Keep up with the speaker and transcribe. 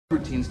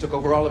routines took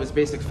over all of his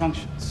basic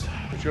functions.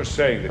 But you're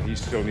saying that he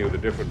still knew the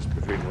difference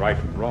between right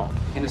and wrong.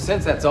 In a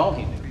sense, that's all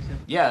he knew.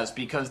 Yes,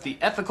 because the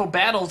ethical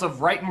battles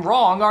of right and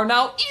wrong are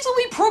now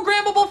easily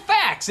programmable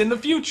facts in the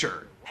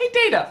future. Hey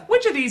Data,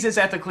 which of these is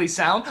ethically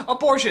sound?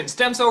 Abortion,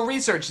 stem cell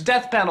research,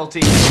 death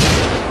penalty.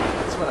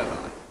 That's what I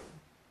thought.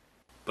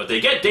 But they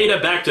get Data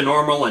back to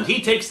normal, and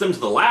he takes them to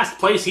the last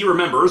place he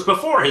remembers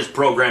before his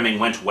programming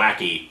went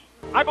wacky.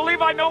 I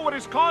believe I know what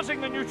is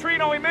causing the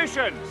neutrino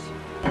emissions.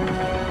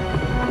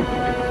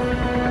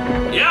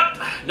 Yep,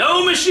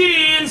 no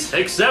machines,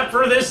 except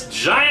for this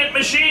giant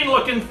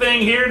machine-looking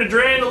thing here to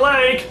drain the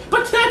lake.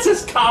 But that's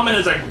as common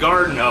as a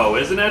garden hoe,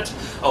 isn't it?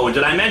 Oh, and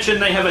did I mention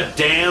they have a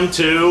dam,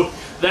 too?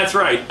 That's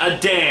right, a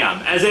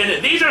dam. As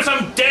in, these are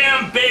some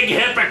damn big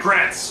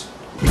hypocrites.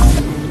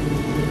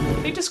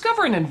 They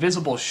discover an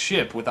invisible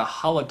ship with a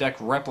holodeck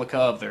replica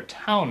of their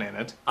town in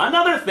it.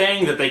 Another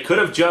thing that they could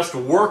have just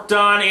worked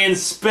on in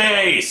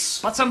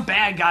space. But some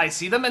bad guys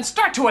see them and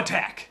start to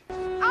attack.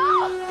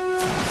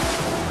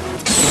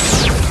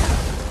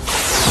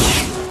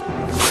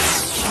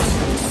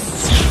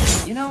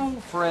 You know,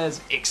 for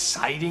as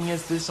exciting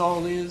as this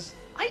all is,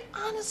 I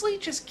honestly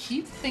just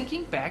keep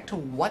thinking back to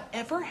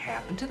whatever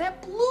happened to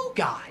that blue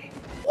guy.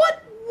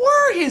 What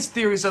were his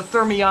theories of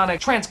thermionic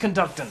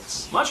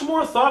transconductance? Much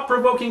more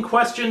thought-provoking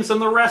questions than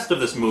the rest of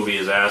this movie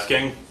is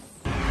asking.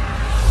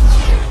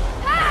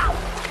 Help!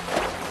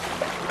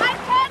 I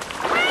can't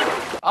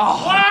swim!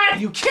 Oh, what? Are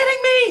you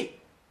kidding me?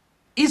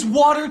 Is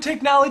water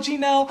technology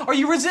now? Are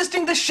you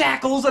resisting the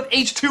shackles of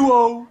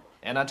H2O?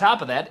 And on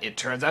top of that, it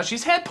turns out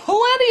she's had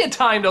plenty of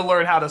time to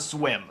learn how to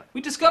swim.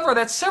 We discover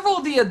that several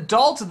of the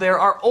adults there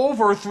are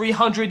over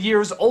 300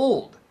 years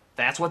old.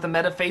 That's what the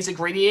metaphasic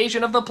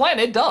radiation of the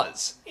planet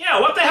does.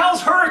 Yeah, what the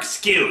hell's her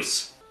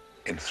excuse?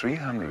 In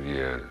 300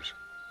 years,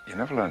 you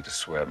never learned to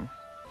swim.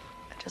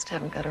 I just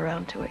haven't got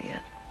around to it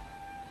yet.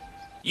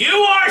 You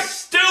are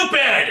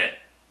stupid!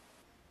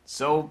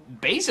 So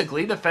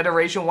basically, the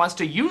Federation wants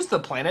to use the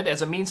planet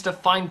as a means to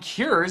find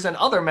cures and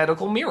other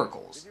medical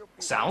miracles.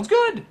 Sounds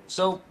good.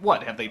 So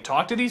what, have they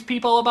talked to these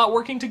people about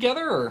working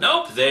together, or?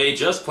 Nope, they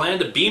just plan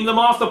to beam them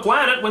off the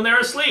planet when they're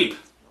asleep.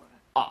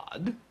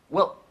 Odd.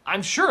 Well,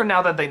 I'm sure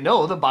now that they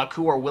know the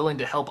Baku are willing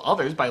to help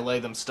others by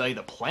letting them study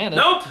the planet.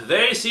 Nope,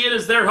 they see it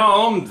as their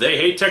home. They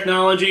hate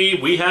technology,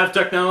 we have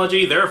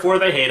technology, therefore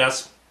they hate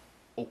us.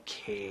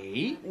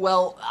 Okay,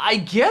 well, I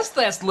guess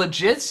that's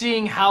legit,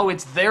 seeing how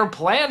it's their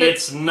planet.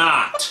 It's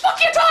not. What the fuck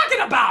are you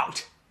talking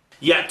about?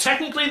 Yeah,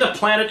 technically the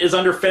planet is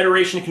under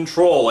Federation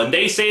control, and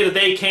they say that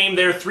they came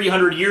there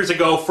 300 years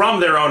ago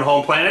from their own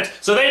home planet,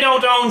 so they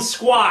don't own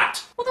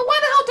squat. Well, then why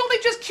the hell don't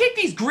they just kick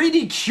these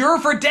greedy cure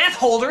for death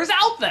holders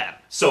out then?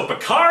 So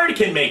Picard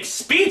can make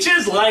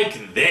speeches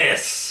like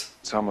this.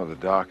 Some of the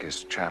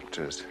darkest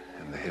chapters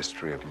in the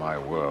history of my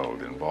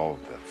world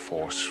involve the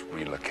forced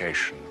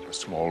relocation of a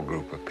small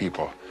group of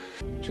people,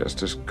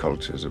 just as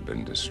cultures have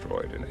been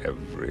destroyed in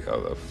every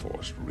other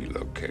forced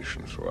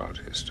relocation throughout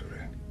history.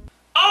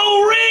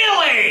 Oh,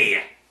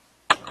 really?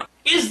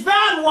 Is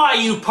that why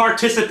you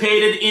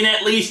participated in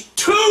at least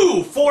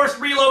 2 forced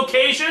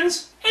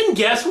relocations? And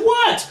guess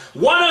what?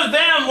 One of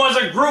them was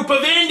a group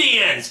of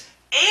Indians.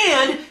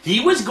 And he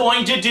was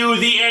going to do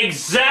the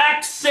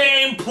exact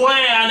same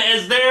plan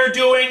as they're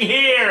doing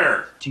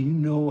here. Do you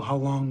know how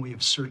long we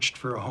have searched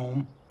for a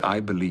home? I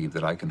believe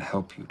that I can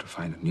help you to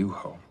find a new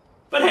home.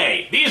 But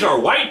hey, these are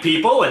white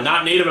people and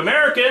not Native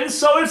Americans,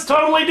 so it's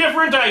totally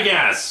different, I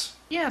guess.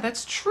 Yeah,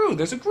 that's true.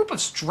 There's a group of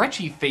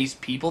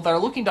stretchy-faced people that are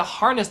looking to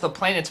harness the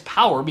planet's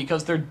power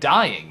because they're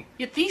dying.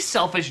 Yet these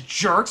selfish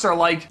jerks are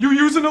like, you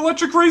use an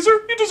electric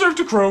razor? You deserve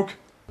to croak.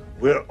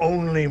 We're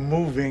only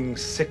moving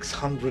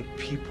 600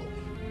 people.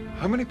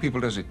 How many people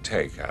does it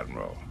take,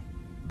 Admiral,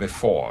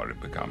 before it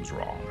becomes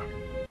wrong?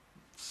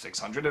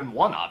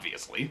 601,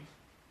 obviously.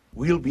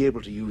 We'll be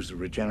able to use the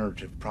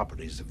regenerative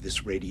properties of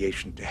this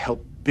radiation to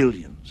help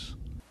billions.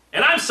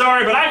 And I'm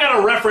sorry, but I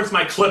gotta reference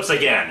my clips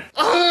again.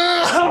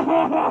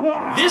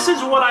 This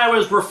is what I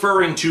was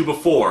referring to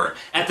before.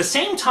 At the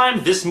same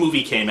time this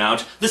movie came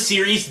out, the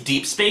series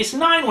Deep Space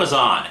Nine was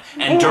on.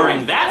 And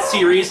during that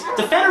series,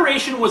 the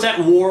Federation was at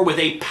war with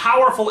a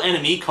powerful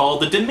enemy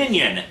called the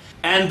Dominion.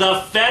 And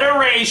the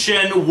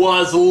Federation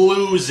was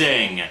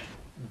losing.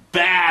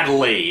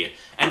 Badly.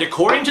 And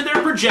according to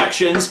their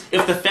projections,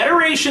 if the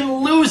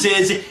Federation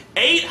loses,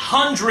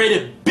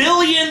 800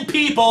 billion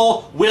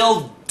people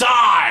will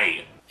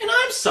die. And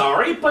I'm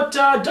sorry, but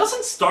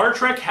doesn't Star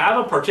Trek have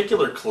a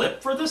particular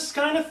clip for this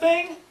kind of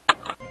thing?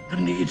 The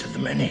needs of the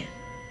many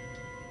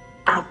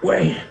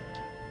outweigh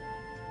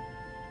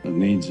the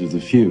needs of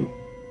the few.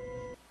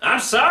 I'm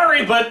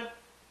sorry, but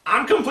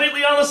I'm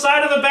completely on the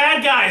side of the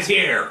bad guys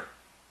here.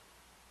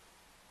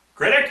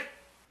 Critic?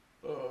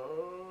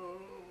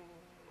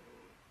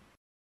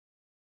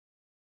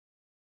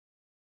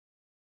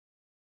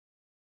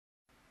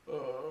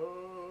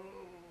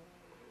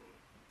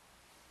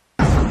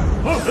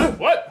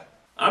 What?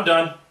 I'm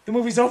done. The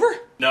movie's over?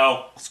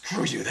 No.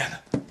 Screw you then.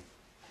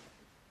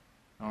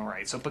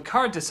 Alright, so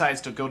Picard decides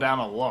to go down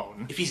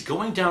alone. If he's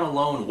going down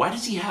alone, why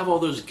does he have all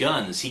those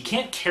guns? He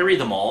can't carry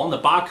them all, and the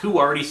Baku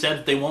already said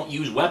that they won't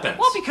use weapons.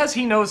 Well, because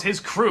he knows his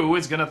crew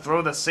is gonna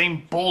throw the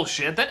same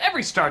bullshit that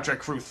every Star Trek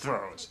crew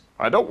throws.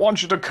 I don't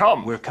want you to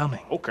come. We're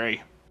coming.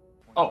 Okay.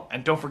 Oh,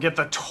 and don't forget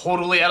the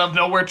totally out of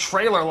nowhere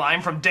trailer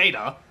line from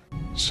Data.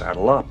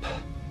 Saddle up.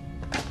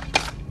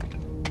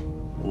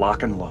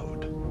 Lock and load.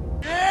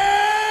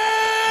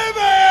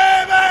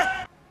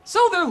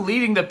 So they're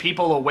leading the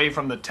people away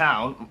from the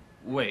town.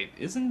 Wait,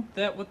 isn't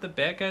that what the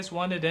bad guys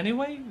wanted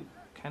anyway?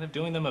 Kind of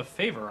doing them a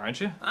favor, aren't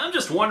you? I'm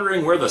just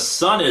wondering where the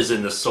sun is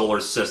in the solar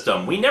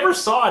system. We never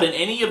saw it in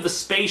any of the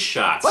space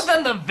shots. But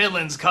then the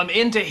villains come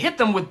in to hit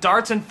them with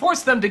darts and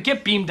force them to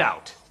get beamed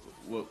out.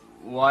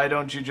 Why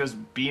don't you just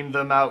beam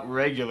them out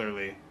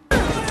regularly?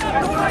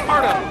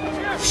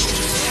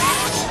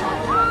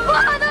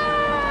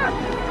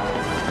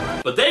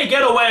 But they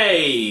get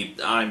away!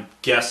 I'm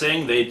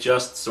guessing they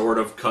just sort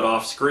of cut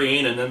off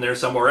screen and then they're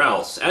somewhere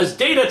else, as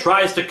Data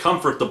tries to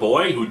comfort the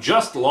boy who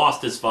just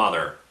lost his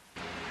father.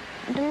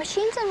 Do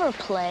machines ever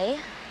play?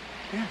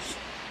 Yes.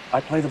 I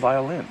play the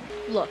violin.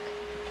 Look,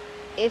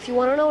 if you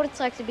want to know what it's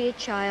like to be a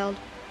child,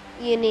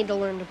 you need to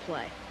learn to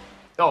play.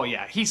 Oh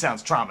yeah, he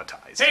sounds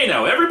traumatized. Hey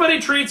now,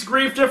 everybody treats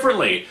grief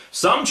differently.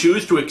 Some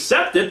choose to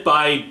accept it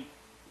by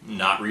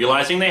not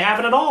realizing they have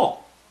it at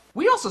all.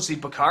 We also see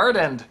Picard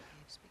and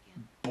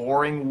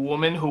boring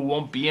woman who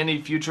won't be in any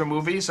future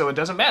movies, so it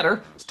doesn't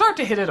matter, start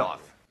to hit it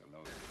off.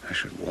 I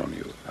should warn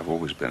you, I've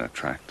always been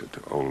attracted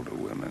to older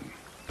women.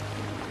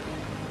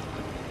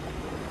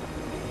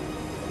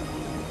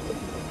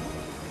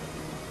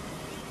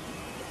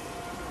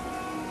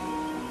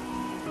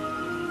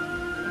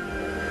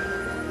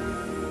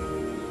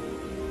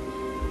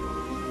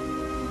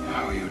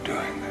 How are you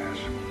doing this?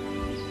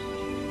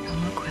 No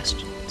more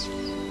questions.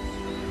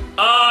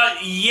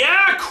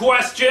 Yeah,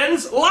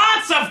 questions!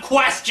 Lots of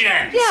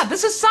questions! Yeah,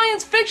 this is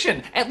science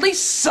fiction. At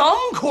least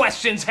some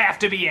questions have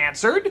to be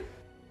answered.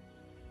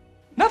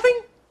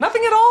 Nothing?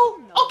 Nothing at all?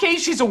 Okay,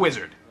 she's a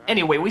wizard.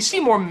 Anyway, we see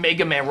more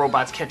Mega Man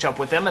robots catch up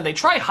with them, and they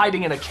try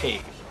hiding in a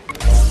cave.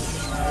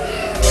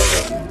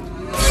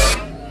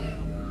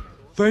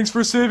 Thanks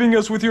for saving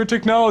us with your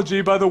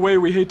technology. By the way,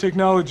 we hate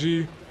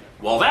technology.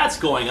 While that's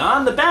going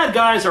on, the bad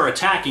guys are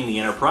attacking the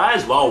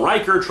Enterprise while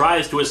Riker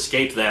tries to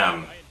escape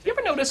them. You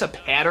ever notice a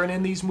pattern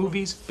in these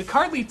movies?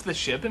 Picard leads the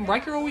ship, and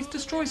Riker always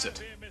destroys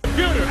it.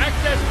 Computer,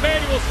 access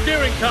manual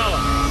steering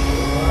column.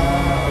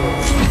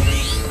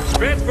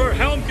 Transfer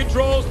helm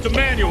controls to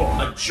manual.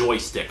 A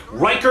joystick.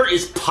 Riker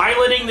is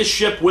piloting the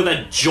ship with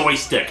a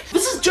joystick.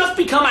 This has just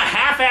become a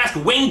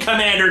half-assed Wing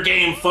Commander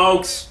game,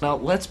 folks. Now,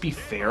 let's be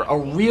fair. A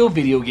real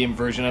video game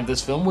version of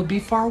this film would be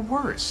far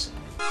worse.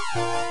 Do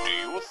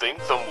you think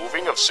the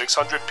moving of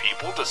 600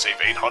 people to save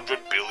 800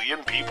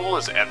 billion people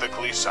is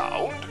ethically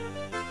sound?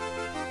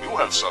 You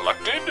have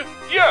selected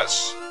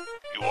yes.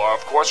 You are,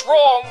 of course,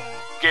 wrong.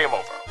 Game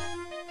over.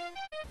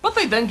 But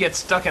they then get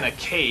stuck in a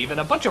cave, and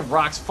a bunch of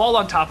rocks fall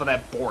on top of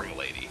that boring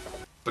lady.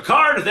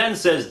 Picard then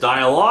says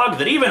dialogue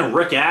that even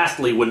Rick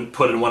Astley wouldn't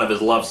put in one of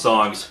his love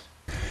songs.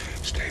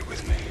 Stay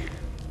with me.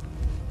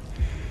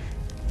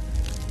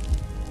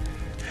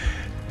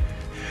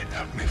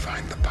 Help me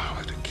find the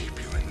power to keep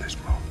you in this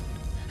moment.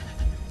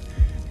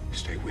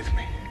 Stay with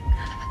me.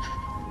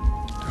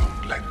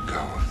 Don't let go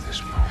of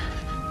this moment.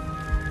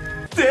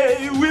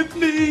 Stay with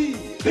me!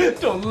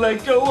 Don't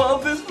let go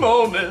of this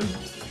moment!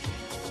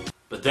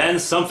 But then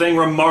something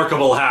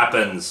remarkable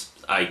happens,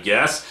 I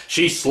guess.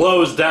 She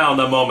slows down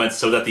the moment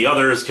so that the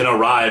others can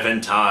arrive in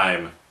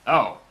time.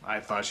 Oh, I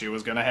thought she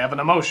was gonna have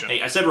an emotion.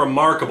 Hey, I said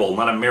remarkable,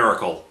 not a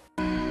miracle.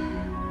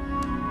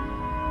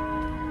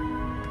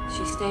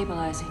 She's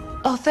stabilizing.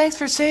 Oh, thanks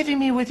for saving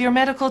me with your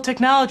medical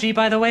technology.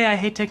 By the way, I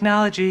hate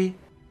technology.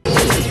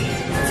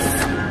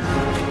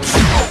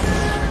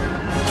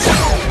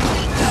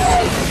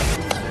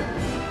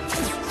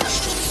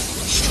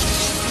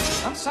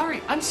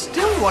 Sorry, I'm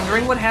still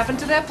wondering what happened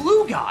to that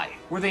blue guy.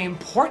 Were they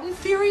important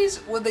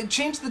theories? Would they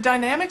change the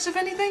dynamics of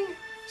anything?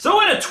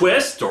 So in a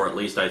twist, or at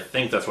least I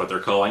think that's what they're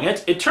calling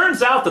it, it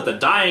turns out that the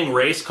dying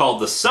race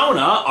called the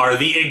Sona are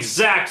the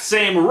exact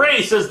same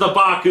race as the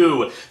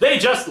Baku. They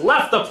just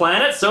left the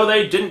planet so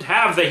they didn't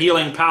have the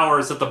healing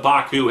powers that the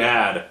Baku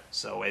had.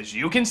 So as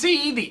you can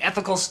see, the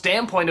ethical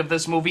standpoint of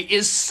this movie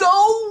is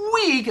so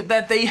weak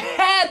that they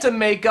had to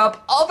make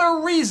up other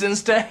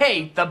reasons to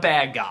hate the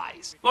bad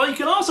guys. Well, you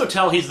can also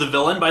tell he's the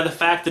villain by the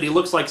fact that he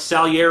looks like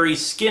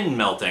Salieri's skin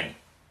melting.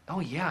 Oh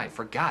yeah, I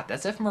forgot.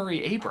 That's F.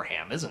 Murray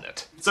Abraham, isn't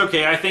it? It's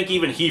okay, I think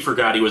even he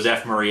forgot he was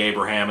F. Murray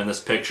Abraham in this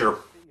picture.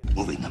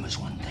 Moving them is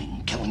one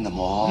thing, killing them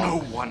all. No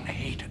one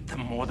hated them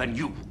more than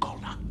you,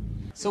 Golda.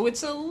 So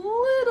it's a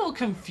little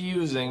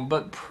confusing,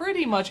 but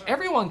pretty much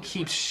everyone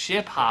keeps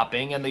ship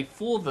hopping and they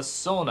fool the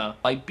Sona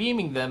by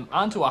beaming them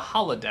onto a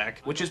holodeck,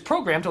 which is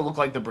programmed to look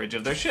like the bridge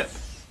of their ship.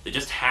 They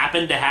just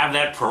happened to have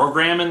that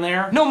program in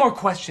there? No more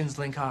questions,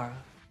 Linkara.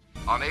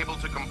 Unable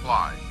to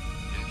comply.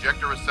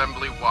 Injector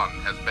Assembly 1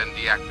 has been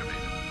deactivated.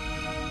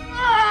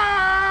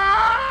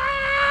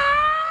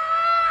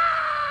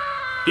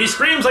 He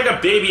screams like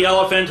a baby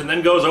elephant and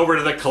then goes over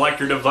to the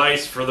collector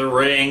device for the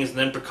rings, and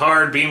then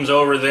Picard beams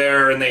over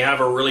there and they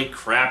have a really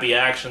crappy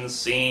action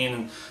scene,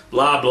 and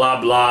blah blah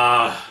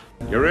blah.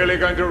 You're really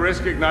going to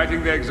risk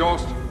igniting the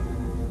exhaust?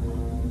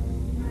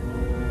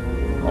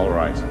 All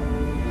right.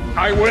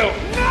 I will!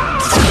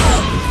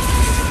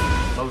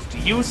 Most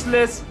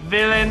useless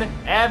villain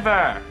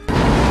ever.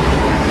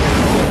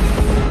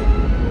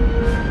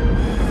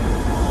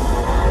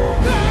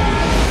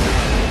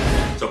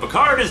 So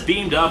Picard is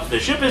beamed up, the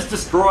ship is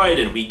destroyed,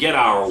 and we get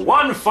our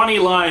one funny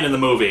line in the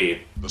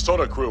movie. The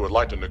Soda crew would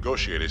like to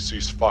negotiate a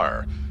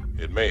ceasefire.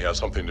 It may have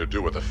something to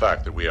do with the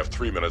fact that we have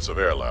 3 minutes of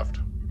air left.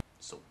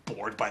 So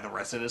bored by the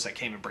rest of this, I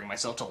can't even bring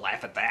myself to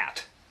laugh at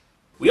that.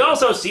 We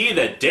also see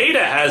that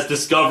Data has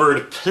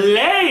discovered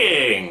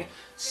playing!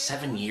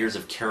 7 years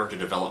of character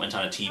development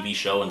on a TV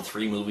show and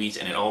 3 movies,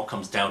 and it all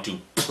comes down to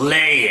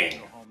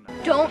playing!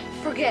 Don't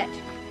forget,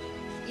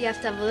 you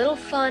have to have a little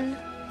fun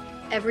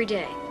every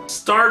day.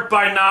 Start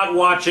by not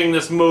watching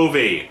this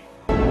movie.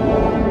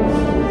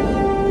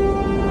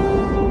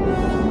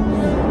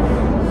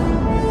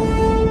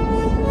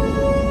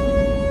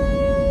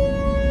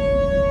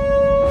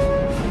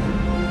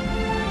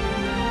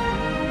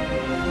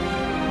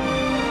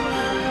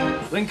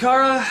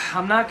 Linkara,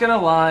 I'm not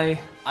gonna lie,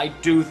 I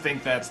do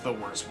think that's the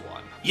worst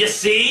one. You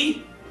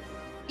see?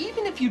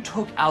 Even if you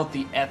took out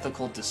the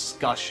ethical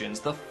discussions,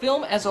 the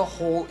film as a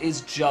whole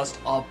is just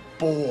a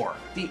bore.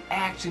 The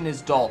action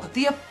is dull,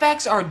 the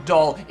effects are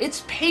dull,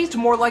 it's paced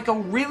more like a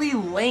really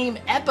lame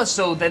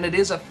episode than it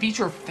is a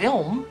feature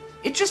film.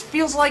 It just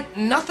feels like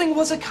nothing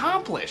was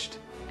accomplished.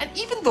 And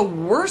even the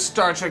worst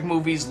Star Trek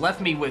movies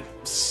left me with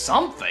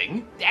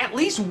something, at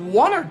least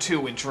 1 or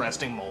 2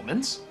 interesting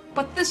moments.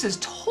 But this is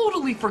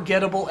totally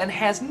forgettable and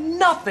has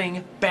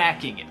nothing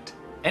backing it.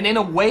 And in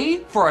a way,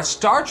 for a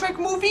Star Trek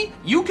movie,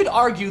 you could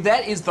argue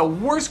that is the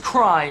worst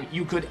crime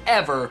you could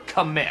ever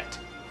commit.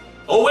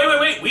 Oh,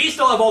 wait. We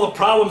still have all the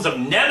problems of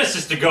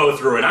Nemesis to go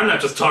through, and I'm not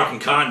just talking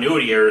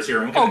continuity errors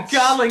here. Oh,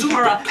 God,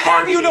 Linkara,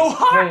 have you no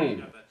heart?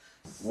 Hey,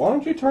 why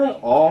don't you turn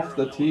off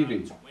the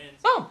TV?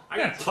 Oh, I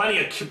got plenty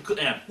of...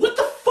 What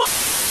the fuck?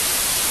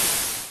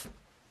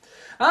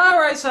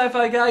 Alright,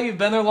 sci-fi guy, you've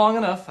been there long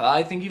enough.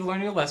 I think you've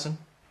learned your lesson.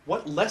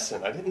 What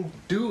lesson? I didn't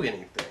do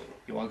anything.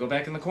 You want to go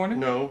back in the corner?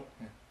 No.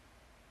 Yeah.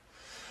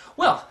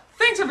 Well,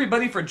 thanks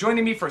everybody for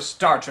joining me for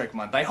Star Trek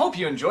Month. I hope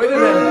you enjoyed it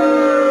and...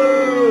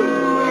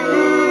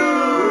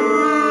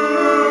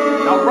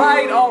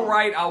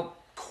 Alright, I'll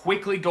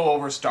quickly go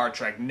over Star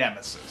Trek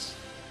Nemesis.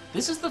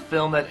 This is the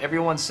film that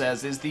everyone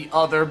says is the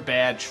other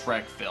bad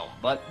Trek film,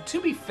 but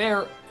to be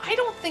fair, I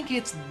don't think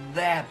it's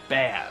that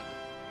bad.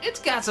 It's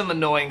got some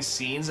annoying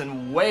scenes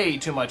and way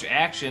too much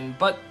action,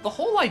 but the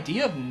whole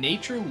idea of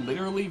nature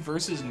literally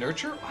versus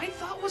nurture I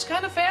thought was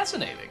kind of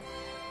fascinating.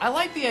 I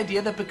like the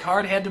idea that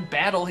Picard had to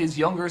battle his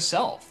younger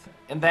self,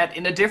 and that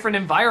in a different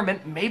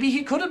environment, maybe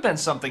he could have been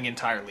something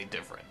entirely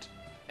different.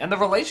 And the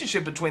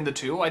relationship between the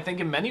two, I think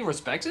in many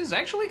respects, is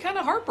actually kind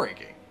of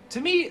heartbreaking. To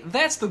me,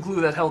 that's the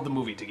glue that held the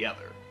movie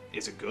together.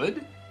 Is it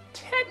good?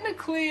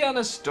 Technically, on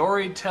a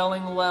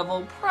storytelling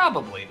level,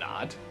 probably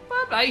not.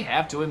 But I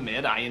have to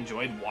admit, I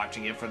enjoyed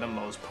watching it for the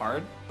most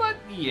part. But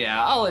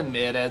yeah, I'll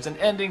admit, as an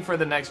ending for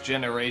the Next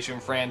Generation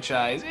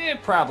franchise,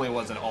 it probably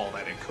wasn't all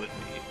that it could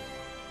be.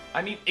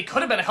 I mean, it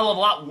could have been a hell of a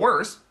lot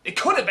worse. It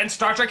could have been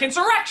Star Trek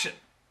Insurrection!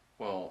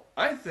 Well,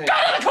 I think...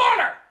 Come